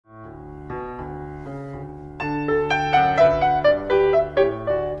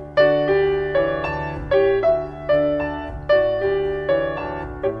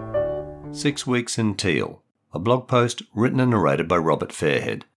6 Weeks in Teal, a blog post written and narrated by Robert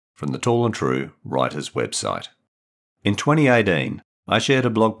Fairhead from the Tall and True writers' website. In 2018, I shared a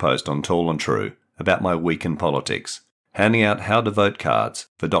blog post on Tall and True about my week in politics, handing out how to vote cards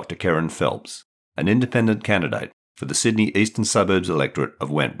for Dr Kerryn Phelps, an independent candidate for the Sydney Eastern Suburbs electorate of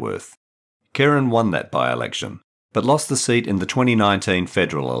Wentworth. Kerryn won that by-election, but lost the seat in the 2019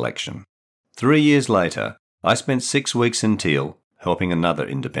 federal election. 3 years later, I spent 6 weeks in Teal helping another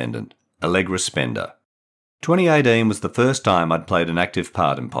independent, Allegra Spender. 2018 was the first time I'd played an active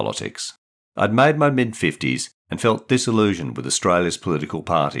part in politics. I'd made my mid-50s and felt disillusioned with Australia's political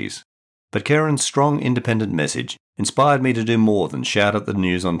parties. But Kerryn's strong independent message inspired me to do more than shout at the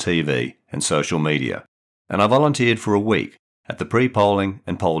news on TV and social media, and I volunteered for a week at the pre-polling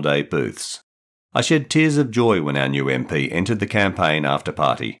and poll day booths. I shed tears of joy when our new MP entered the campaign after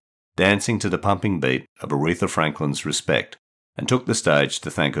party, dancing to the pumping beat of Aretha Franklin's Respect, and took the stage to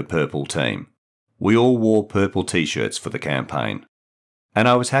thank her purple team. We all wore purple t-shirts for the campaign. And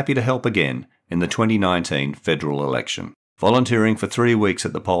I was happy to help again in the 2019 federal election, volunteering for 3 weeks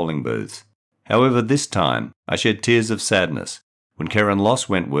at the polling booths. However, this time I shed tears of sadness when Kerryn lost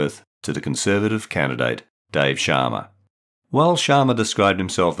Wentworth to the Conservative candidate Dave Sharma. While Sharma described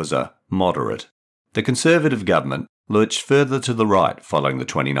himself as a moderate, the Conservative government lurched further to the right following the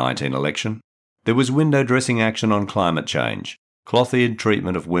 2019 election. There was window dressing action on climate change, cloth-eared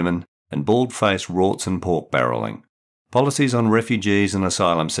treatment of women, and bald-faced rorts and pork barrelling. Policies on refugees and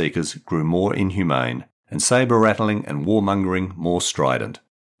asylum seekers grew more inhumane, and sabre-rattling and warmongering more strident.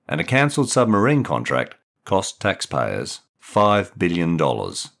 And a cancelled submarine contract cost taxpayers $5 billion.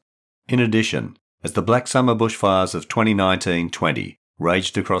 In addition, as the Black Summer bushfires of 2019-20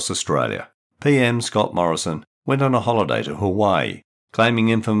 raged across Australia, PM Scott Morrison went on a holiday to Hawaii, claiming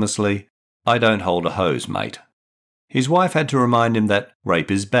infamously, "I don't hold a hose, mate." His wife had to remind him that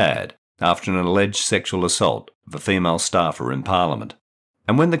rape is bad after an alleged sexual assault of a female staffer in Parliament.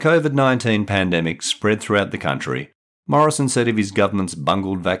 And when the COVID-19 pandemic spread throughout the country, Morrison said of his government's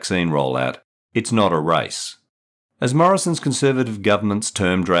bungled vaccine rollout, "It's not a race." As Morrison's Conservative government's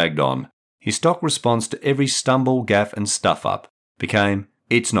term dragged on, his stock response to every stumble, gaffe and stuff-up became,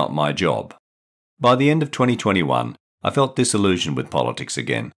 "It's not my job." By the end of 2021, I felt disillusioned with politics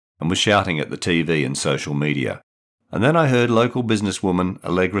again and was shouting at the TV and social media. And then I heard local businesswoman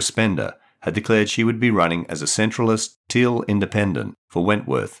Allegra Spender had declared she would be running as a centralist Teal independent for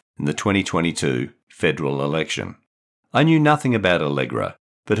Wentworth in the 2022 federal election. I knew nothing about Allegra,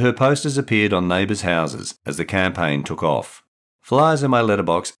 but her posters appeared on neighbours' houses as the campaign took off. Flyers in my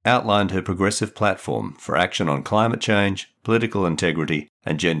letterbox outlined her progressive platform for action on climate change, political integrity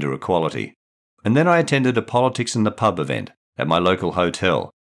and gender equality. And then I attended a Politics in the Pub event at my local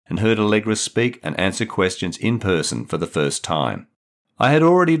hotel and heard Allegra speak and answer questions in person for the first time. I had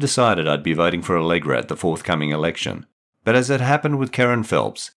already decided I'd be voting for Allegra at the forthcoming election, but as had happened with Kerryn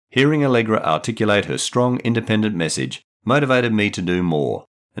Phelps, hearing Allegra articulate her strong independent message motivated me to do more,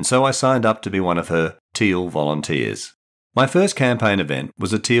 and so I signed up to be one of her Teal volunteers. My first campaign event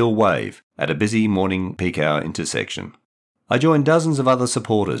was a Teal wave at a busy morning peak hour intersection. I joined dozens of other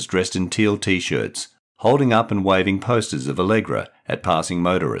supporters dressed in Teal t-shirts, holding up and waving posters of Allegra at passing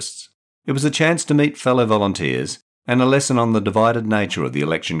motorists. It was a chance to meet fellow volunteers and a lesson on the divided nature of the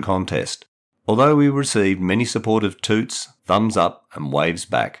election contest. Although we received many supportive toots, thumbs up and waves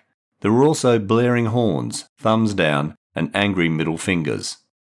back, there were also blaring horns, thumbs down and angry middle fingers.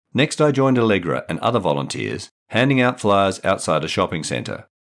 Next I joined Allegra and other volunteers, handing out flyers outside a shopping centre.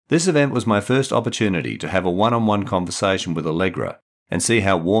 This event was my first opportunity to have a one-on-one conversation with Allegra and see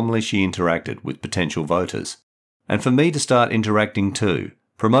how warmly she interacted with potential voters. And for me to start interacting too,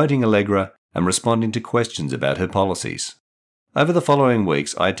 promoting Allegra and responding to questions about her policies. Over the following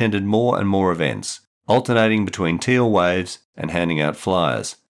weeks, I attended more and more events, alternating between Teal waves and handing out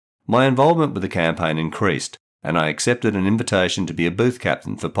flyers. My involvement with the campaign increased, and I accepted an invitation to be a booth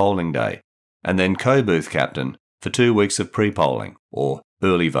captain for polling day, and then co-booth captain for 2 weeks of pre-polling, or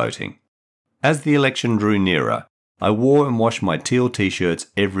early voting. As the election drew nearer, I wore and washed my Teal t-shirts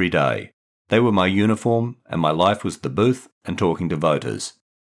every day. They were my uniform, and my life was the booth and talking to voters.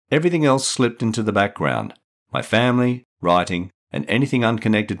 Everything else slipped into the background, my family, writing, and anything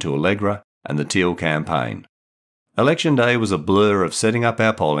unconnected to Allegra and the Teal campaign. Election day was a blur of setting up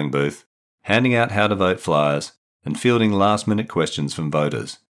our polling booth, handing out how to vote flyers, and fielding last-minute questions from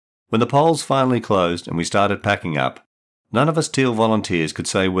voters. When the polls finally closed and we started packing up, none of us Teal volunteers could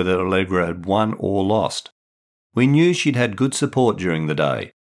say whether Allegra had won or lost. We knew she'd had good support during the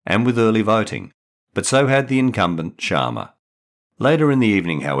day, and with early voting, but so had the incumbent Sharma. Later in the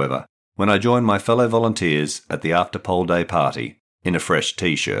evening, however, when I joined my fellow volunteers at the after-poll day party, in a fresh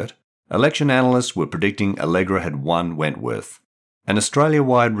t-shirt, election analysts were predicting Allegra had won Wentworth, and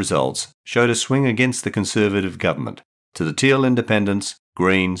Australia-wide results showed a swing against the Conservative government to the Teal Independents,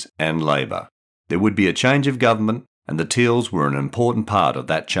 Greens and Labor. There would be a change of government, and the Teals were an important part of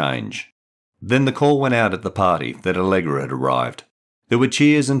that change. Then the call went out at the party that Allegra had arrived. There were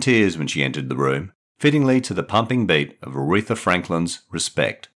cheers and tears when she entered the room, fittingly to the pumping beat of Aretha Franklin's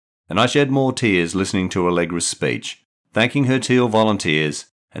Respect. And I shed more tears listening to Allegra's speech, thanking her Teal volunteers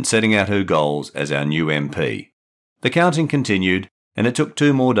and setting out her goals as our new MP. The counting continued, and it took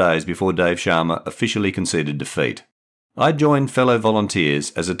 2 more days before Dave Sharma officially conceded defeat. I joined fellow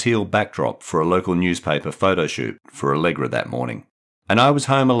volunteers as a Teal backdrop for a local newspaper photo shoot for Allegra that morning, and I was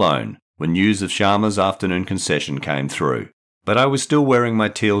home alone when news of Sharma's afternoon concession came through. But I was still wearing my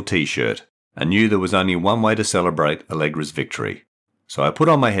Teal t-shirt and knew there was only one way to celebrate Allegra's victory. So I put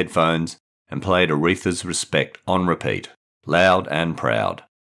on my headphones and played Aretha's Respect on repeat, loud and proud.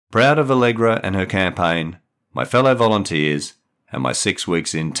 Proud of Allegra and her campaign, my fellow volunteers, and my 6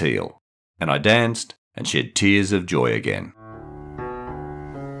 weeks in Teal. And I danced and shed tears of joy again.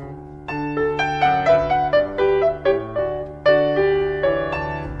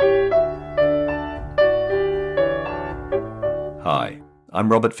 Hi, I'm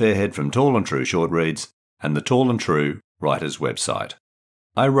Robert Fairhead from Tall and True Short Reads and the Tall and True Writers website.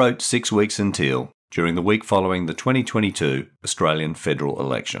 I wrote 6 weeks in Teal during the week following the 2022 Australian federal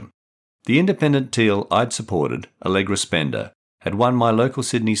election. The independent Teal I'd supported, Allegra Spender, had won my local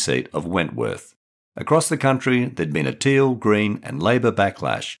Sydney seat of Wentworth. Across the country, there'd been a Teal, Green and Labor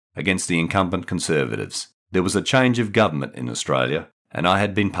backlash against the incumbent Conservatives. There was a change of government in Australia, and I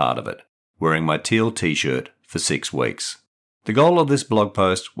had been part of it, wearing my Teal t-shirt for 6 weeks. The goal of this blog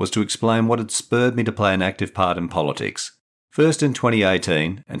post was to explain what had spurred me to play an active part in politics, first in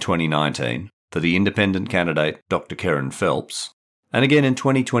 2018 and 2019 for the independent candidate Dr Kerryn Phelps, and again in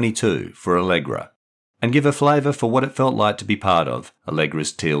 2022 for Allegra, and give a flavour for what it felt like to be part of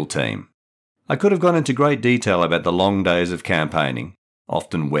Allegra's Teal team. I could have gone into great detail about the long days of campaigning,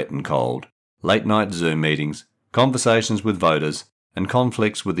 often wet and cold, late-night Zoom meetings, conversations with voters, and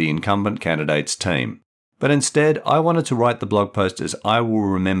conflicts with the incumbent candidate's team. But instead, I wanted to write the blog post as I will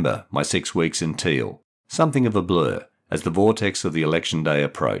remember my 6 weeks in Teal, something of a blur, as the vortex of the election day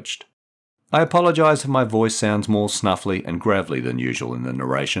approached. I apologise if my voice sounds more snuffly and gravelly than usual in the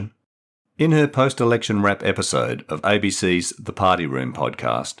narration. In her post-election wrap episode of ABC's The Party Room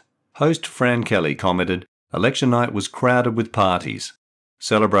podcast, host Fran Kelly commented, "Election night was crowded with parties,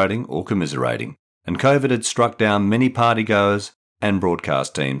 celebrating or commiserating, and COVID had struck down many partygoers and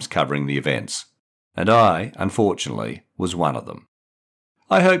broadcast teams covering the events. And I, unfortunately, was one of them."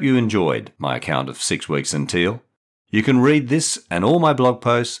 I hope you enjoyed my account of 6 weeks in Teal. You can read this and all my blog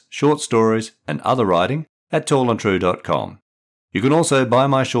posts, short stories and other writing at tallandtrue.com. You can also buy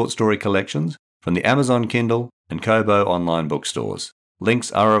my short story collections from the Amazon Kindle and Kobo online bookstores.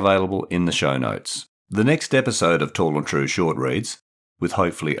 Links are available in the show notes. The next episode of Tall and True Short Reads, with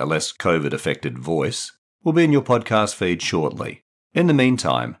hopefully a less COVID-affected voice, will be in your podcast feed shortly. In the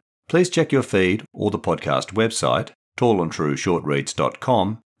meantime, please check your feed or the podcast website,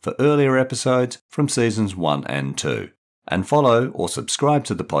 tallandtrueshortreads.com, for earlier episodes from seasons 1 and 2, and follow or subscribe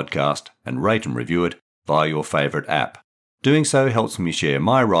to the podcast and rate and review it via your favourite app. Doing so helps me share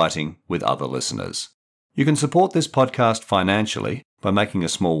my writing with other listeners. You can support this podcast financially by making a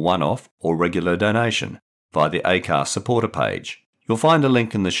small one-off or regular donation via the Acast supporter page. You'll find a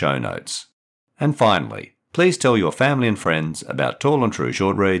link in the show notes. And finally, please tell your family and friends about Tall and True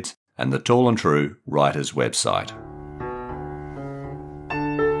Short Reads and the Tall and True Writers website.